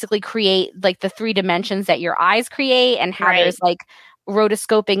basically create like the 3 dimensions that your eyes create, and how there's like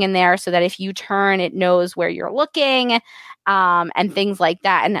rotoscoping in there so that if you turn, it knows where you're looking, and things like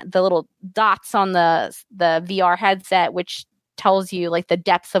that. And the little dots on the VR headset, which tells you like the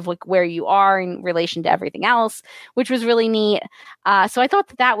depth of like where you are in relation to everything else, which was really neat. So I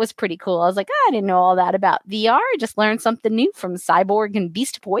thought that was pretty cool. I was like, I didn't know all that about VR. I just learned something new from Cyborg and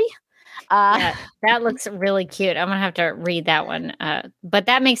Beast Boy. Yeah, that looks really cute. I'm gonna have to read that one. But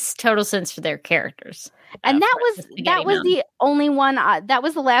that makes total sense for their characters. And that was the only one. That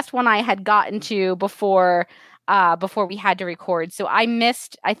was the last one I had gotten to before we had to record. So I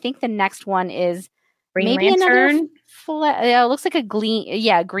missed. I think the next one is Green maybe Lantern. It looks like a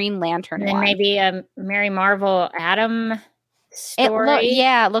Green Lantern. And then one. maybe a Mary Marvel Atom story.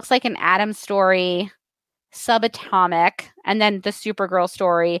 It looks like an Atom story, subatomic, and then the Supergirl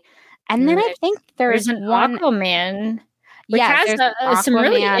story. And then I think there's an one Aquaman, which has some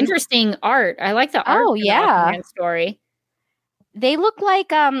really interesting art. I like the art. The Aquaman story. They look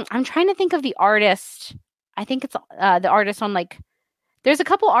like I'm trying to think of the artist. I think it's the artist on like. There's a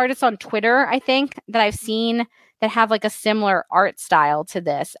couple artists on Twitter, I think, that I've seen that have like a similar art style to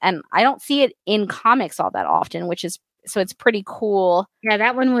this, and I don't see it in comics all that often, so it's pretty cool. Yeah,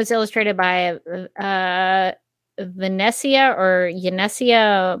 that one was illustrated by Venetia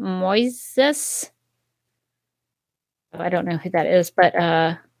Moises. I don't know who that is, but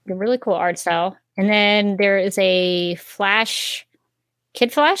a really cool art style. And then there is a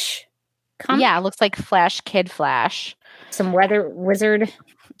Kid Flash comic. Yeah, it looks like Kid Flash. Some weather wizard.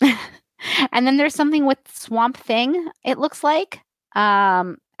 And then there's something with Swamp Thing, it looks like.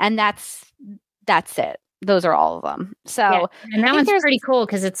 And that's it. Those are all of them. So, yeah. And that one's pretty cool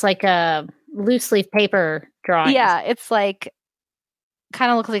because it's like a loose leaf paper drawing. Yeah, it's like kind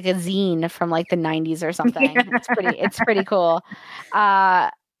of looks like a zine from like the 90s or something. It's pretty cool.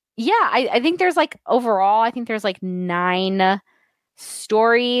 I think there's like overall, I think there's like 9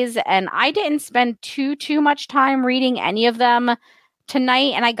 stories, and I didn't spend too much time reading any of them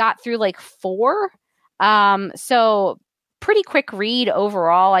tonight, and I got through like 4. So pretty quick read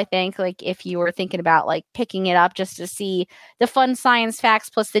overall. I think like if you were thinking about like picking it up just to see the fun science facts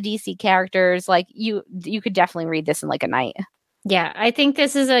plus the DC characters, like you could definitely read this in like a night. Yeah, I think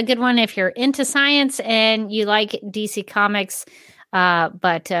this is a good one if you're into science and you like DC Comics.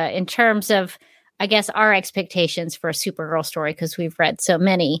 But in terms of, I guess, our expectations for a Supergirl story, because we've read so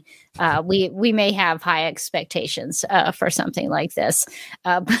many, we may have high expectations for something like this.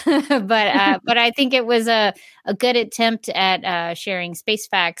 But I think it was a good attempt at sharing space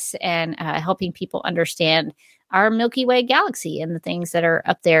facts and helping people understand our Milky Way galaxy and the things that are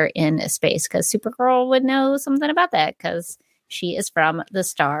up there in space, because Supergirl would know something about that because she is from the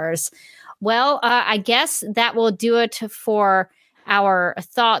stars. Well, I guess that will do it for our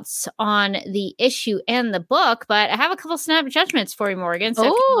thoughts on the issue and the book, but I have a couple snap judgments for you, Morgan. So if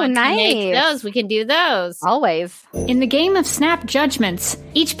you want to make those, we can do those. Always. In the game of snap judgments,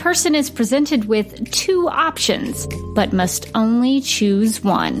 each person is presented with 2 options, but must only choose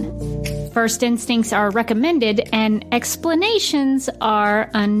one. First instincts are recommended and explanations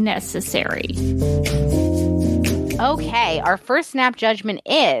are unnecessary. Okay, our first snap judgment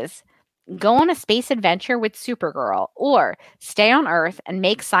is: go on a space adventure with Supergirl, or stay on Earth and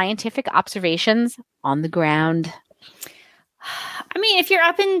make scientific observations on the ground. I mean, if you're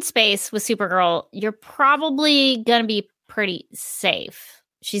up in space with Supergirl, you're probably going to be pretty safe.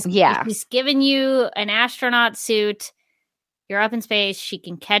 She's given you an astronaut suit. You're up in space. She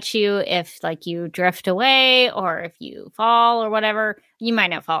can catch you if like you drift away or if you fall or whatever. You might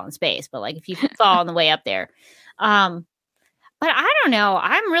not fall in space, but like if you fall on the way up there. But I don't know.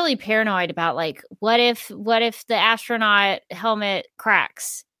 I'm really paranoid about like, what if the astronaut helmet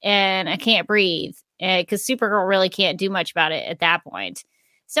cracks and I can't breathe? Because Supergirl really can't do much about it at that point.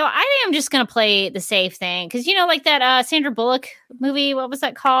 So I think I'm just going to play the safe thing. Because, you know, like that Sandra Bullock movie, what was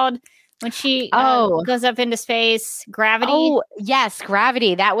that called? When she goes up into space, Gravity. Oh, yes,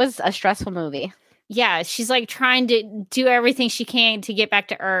 Gravity. That was a stressful movie. Yeah, she's like trying to do everything she can to get back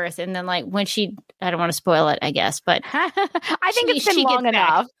to Earth. And then like when I don't want to spoil it, I guess, but I think it's been long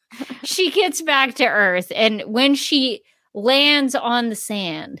enough. She gets back to Earth. And when she lands on the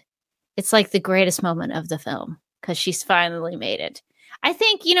sand, it's like the greatest moment of the film because she's finally made it. I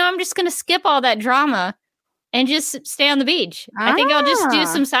think, you know, I'm just going to skip all that drama and just stay on the beach. I think I'll just do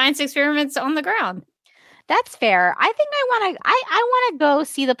some science experiments on the ground. That's fair. I think I want to go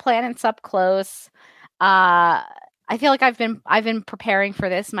see the planets up close. I feel like I've been preparing for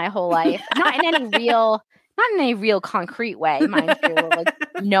this my whole life. Not in any real concrete way, mind you, like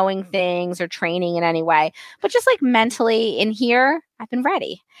knowing things or training in any way, but just like mentally in here, I've been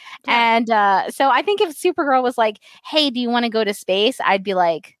ready. Yeah. And so I think if Supergirl was like, "Hey, do you want to go to space?" I'd be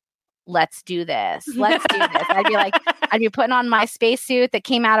like, let's do this. I'd be putting on my spacesuit that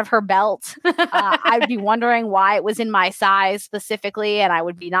came out of her belt. I'd be wondering why it was in my size specifically, and I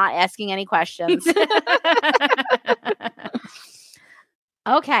would be not asking any questions.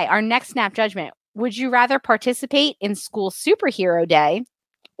 Okay, our next snap judgment. Would you rather participate in school superhero day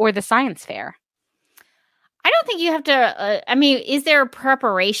or the science fair? I don't think you have to. Is there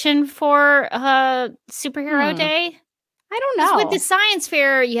preparation for Superhero Day? I don't know. With the science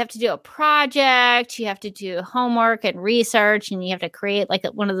fair, you have to do a project, you have to do homework and research, and you have to create like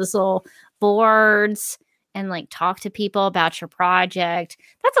one of those little boards and like talk to people about your project.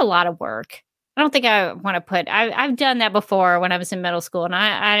 That's a lot of work. I don't think I want to put. I've done that before when I was in middle school, and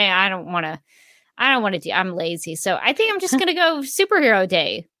I don't want to. I don't want to do. I'm lazy, so I think I'm just going to go Superhero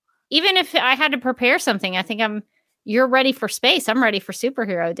Day. Even if I had to prepare something, I think you're ready for space. I'm ready for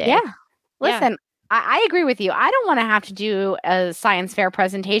Superhero Day. Yeah. Listen, I agree with you. I don't want to have to do a science fair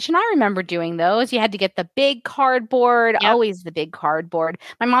presentation. I remember doing those. You had to get the big cardboard, always the big cardboard.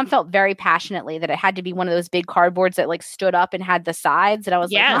 My mom felt very passionately that it had to be one of those big cardboards that like stood up and had the sides. And I was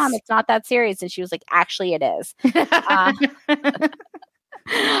like, Mom, it's not that serious. And she was like, actually it is.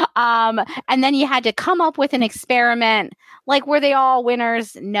 And then you had to come up with an experiment. Like, were they all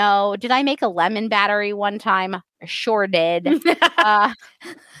winners? No. Did I make a lemon battery one time? I sure did.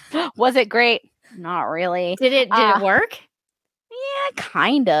 Was it great? Not really. Did it work? Yeah,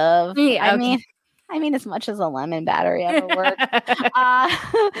 kind of. Yeah, okay. I mean, as much as a lemon battery ever worked. But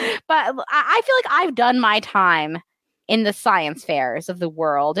I feel like I've done my time in the science fairs of the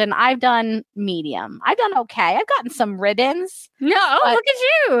world, and I've done medium. I've done okay. I've gotten some ribbons. No, look at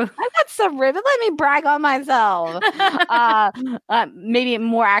you. I've got some ribbons. Let me brag on myself. Maybe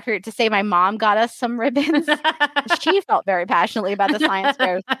more accurate to say my mom got us some ribbons. She felt very passionately about the science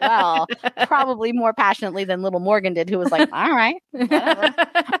fairs as well. Probably more passionately than little Morgan did, who was like, all right, whatever.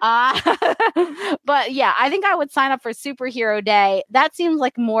 But yeah, I think I would sign up for Superhero Day. That seems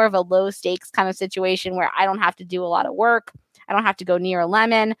like more of a low stakes kind of situation where I don't have to do a lot of work. I don't have to go near a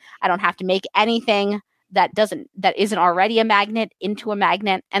lemon. I don't have to make anything that isn't already a magnet into a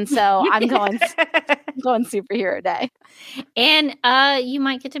magnet. And so I'm going Superhero Day. And you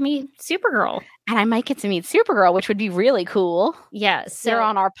might get to meet Supergirl. And I might get to meet Supergirl, which would be really cool. Yeah. So they're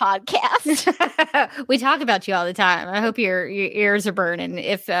on our podcast. We talk about you all the time. I hope your ears are burning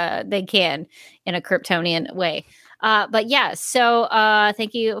if they can in a Kryptonian way. But yeah, so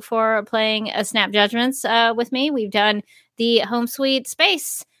thank you for playing Snap Judgments with me. We've done the Home Sweet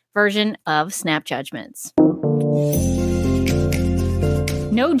Space version of Snap Judgments.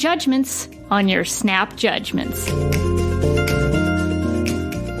 No judgments on your Snap Judgments.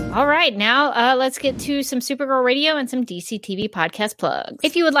 All right, now let's get to some Supergirl Radio and some DC TV podcast plugs.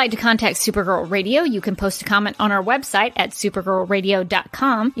 If you would like to contact Supergirl Radio, you can post a comment on our website at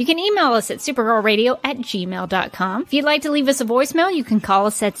supergirlradio.com. You can email us at supergirlradio@gmail.com. If you'd like to leave us a voicemail, you can call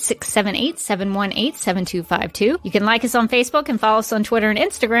us at 678-718-7252. You can like us on Facebook and follow us on Twitter and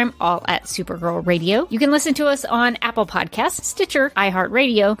Instagram, all at Supergirl Radio. You can listen to us on Apple Podcasts, Stitcher,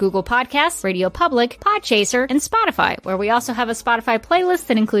 iHeartRadio, Google Podcasts, Radio Public, Podchaser, and Spotify, where we also have a Spotify playlist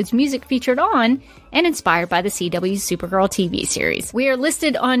that includes music featured on and inspired by the CW's Supergirl TV series. We are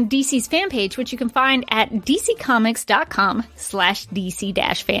listed on DC's fan page, which you can find at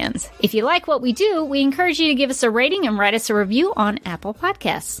dccomics.com/DC-fans. If you like what we do, we encourage you to give us a rating and write us a review on Apple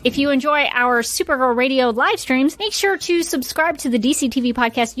Podcasts. If you enjoy our Supergirl Radio live streams, make sure to subscribe to the DC TV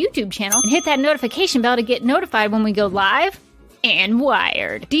Podcast YouTube channel and hit that notification bell to get notified when we go live and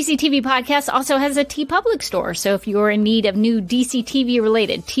wired. DC TV Podcast also has a TeePublic store, so if you're in need of new DC TV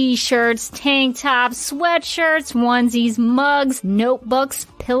related t-shirts, tank tops, sweatshirts, onesies, mugs, notebooks,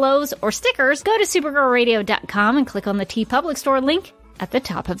 pillows, or stickers, go to supergirlradio.com and click on the TeePublic store link at the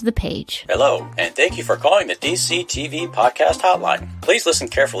top of the page. Hello, and thank you for calling the DC TV Podcast hotline. Please listen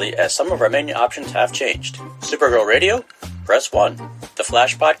carefully as some of our menu options have changed. Supergirl Radio? Press 1. The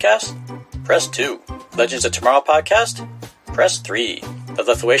Flash Podcast? Press 2. Legends of Tomorrow Podcast? Press 3. The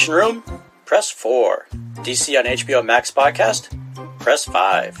Lithuanian Room? Press 4. DC on HBO Max Podcast? Press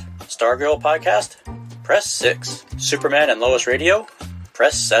 5. Stargirl Podcast? Press 6. Superman and Lois Radio?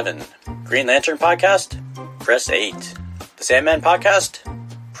 Press 7. Green Lantern Podcast? Press 8. The Sandman Podcast?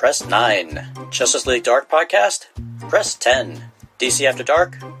 Press 9. Justice League Dark Podcast? Press 10. DC After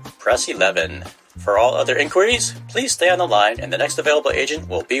Dark? Press 11. For all other inquiries, please stay on the line and the next available agent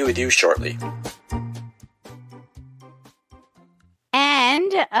will be with you shortly.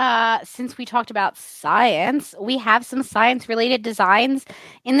 And since we talked about science, we have some science-related designs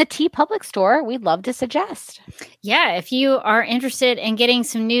in the TeePublic store we'd love to suggest. Yeah, if you are interested in getting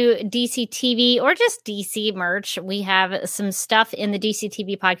some new DC TV or just DC merch, we have some stuff in the DC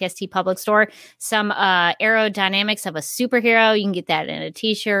TV Podcast TeePublic store. Some aerodynamics of a superhero. You can get that in a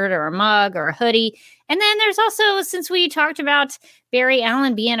t-shirt or a mug or a hoodie. And then there's also, since we talked about Barry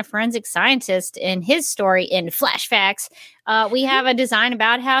Allen being a forensic scientist in his story in Flashbacks, we have a design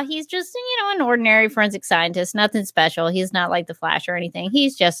about how he's just, an ordinary forensic scientist, nothing special. He's not like the Flash or anything.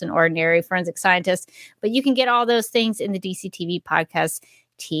 He's just an ordinary forensic scientist. But you can get all those things in the DCTV Podcast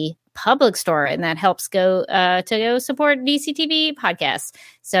Public Store, and that helps to go support DCTV podcasts.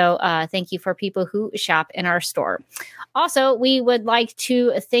 So thank you for people who shop in our store. Also, we would like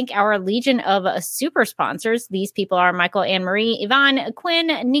to thank our legion of super sponsors. These people are Michael, Anne Marie, Yvonne, Quinn,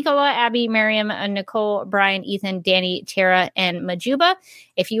 Nicola, Abby, Miriam, Nicole, Brian, Ethan, Danny, Tara, and Majuba.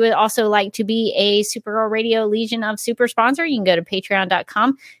 If you would also like to be a Supergirl Radio Legion of Super sponsor, you can go to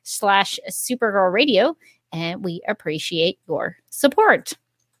patreon.com/Supergirl Radio, and we appreciate your support.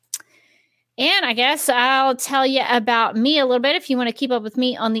 And I guess I'll tell you about me a little bit. If you want to keep up with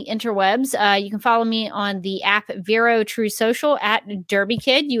me on the interwebs, you can follow me on the app Vero True Social at Derby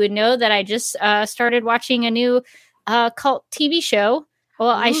Kid. You would know that I just started watching a new cult TV show. Well,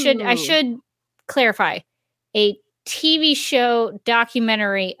 I should clarify, a TV show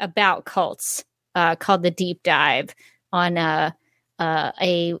documentary about cults called The Deep Dive on a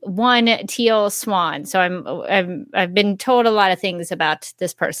one Teal Swan. So I've been told a lot of things about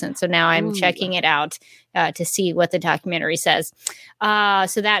this person. So now I'm checking it out to see what the documentary says.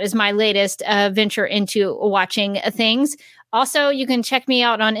 So that is my latest venture into watching things. Also, you can check me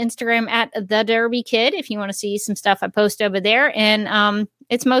out on Instagram at The Derby Kid if you want to see some stuff I post over there. And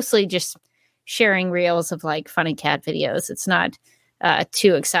it's mostly just sharing reels of like funny cat videos. It's not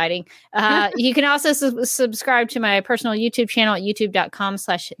too exciting. You can also subscribe to my personal YouTube channel at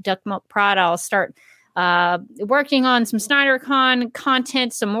youtube.com/duckmilkprod. I'll start working on some SnyderCon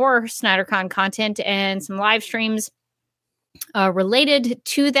content, some more SnyderCon content, and some live streams related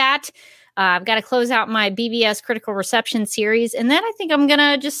to that. I've got to close out my BBS Critical Reception series, and then I think I'm going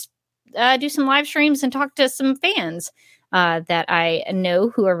to just do some live streams and talk to some fans that I know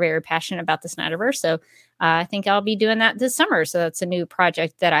who are very passionate about the Snyderverse. So I think I'll be doing that this summer. So that's a new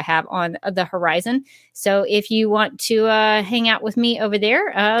project that I have on the horizon. So if you want to hang out with me over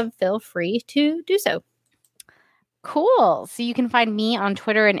there, feel free to do so. Cool. So you can find me on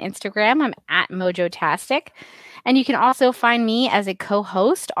Twitter and Instagram. I'm at Mojotastic. And you can also find me as a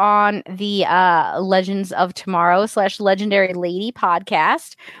co-host on the Legends of Tomorrow /Legendary Lady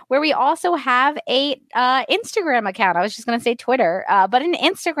podcast, where we also have a Instagram account. I was just going to say Twitter, but an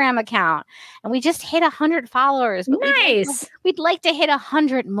Instagram account. And we just hit 100 followers. Nice. We'd like to hit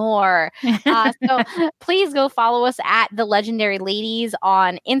 100 more. So please go follow us at The Legendary Ladies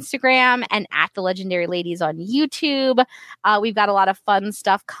on Instagram and at The Legendary Ladies on YouTube. We've got a lot of fun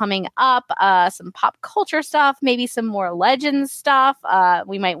stuff coming up, some pop culture stuff, maybe some more Legends stuff.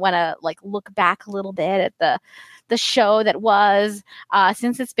 We might want to look back a little bit at the show that was,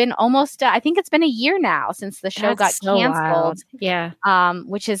 since it's been almost, I think it's been a year now since the show got canceled. Wild. Yeah.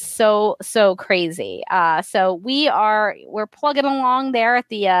 Which is so crazy. So we're plugging along there at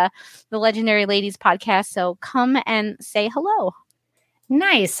the Legendary Ladies podcast. So come and say hello.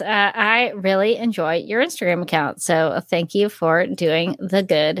 Nice. I really enjoy your Instagram account. So thank you for doing the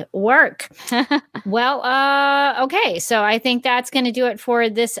good work. Well, okay. So I think that's going to do it for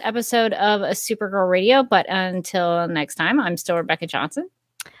this episode of Supergirl Radio. But until next time, I'm still Rebecca Johnson.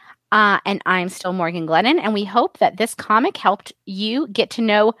 And I'm still Morgan Glennon. And we hope that this comic helped you get to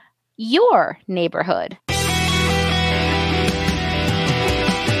know your neighborhood.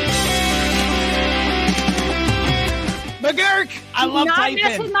 McGurk! I love typing.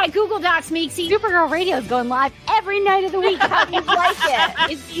 Not mess with my Google Docs, Meeksy. Supergirl Radio is going live every night of the week. How do you like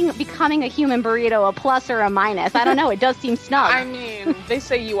it? Is becoming a human burrito a plus or a minus? I don't know. It does seem snug. I mean, they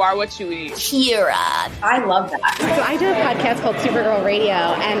say you are what you eat. Kira. I love that. So I do a podcast called Supergirl Radio,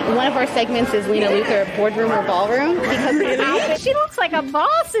 and one of our segments is Lena Luthor, Boardroom or Ballroom, because she looks like a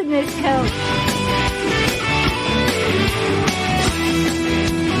boss in this coat.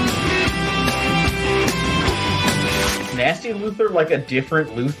 Nasty Luthor like a different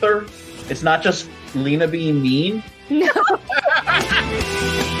Luthor? It's not just Lena being mean? No.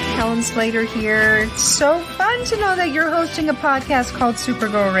 Helen Slater here. It's so fun to know that you're hosting a podcast called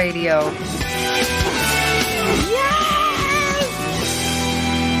Supergirl Radio.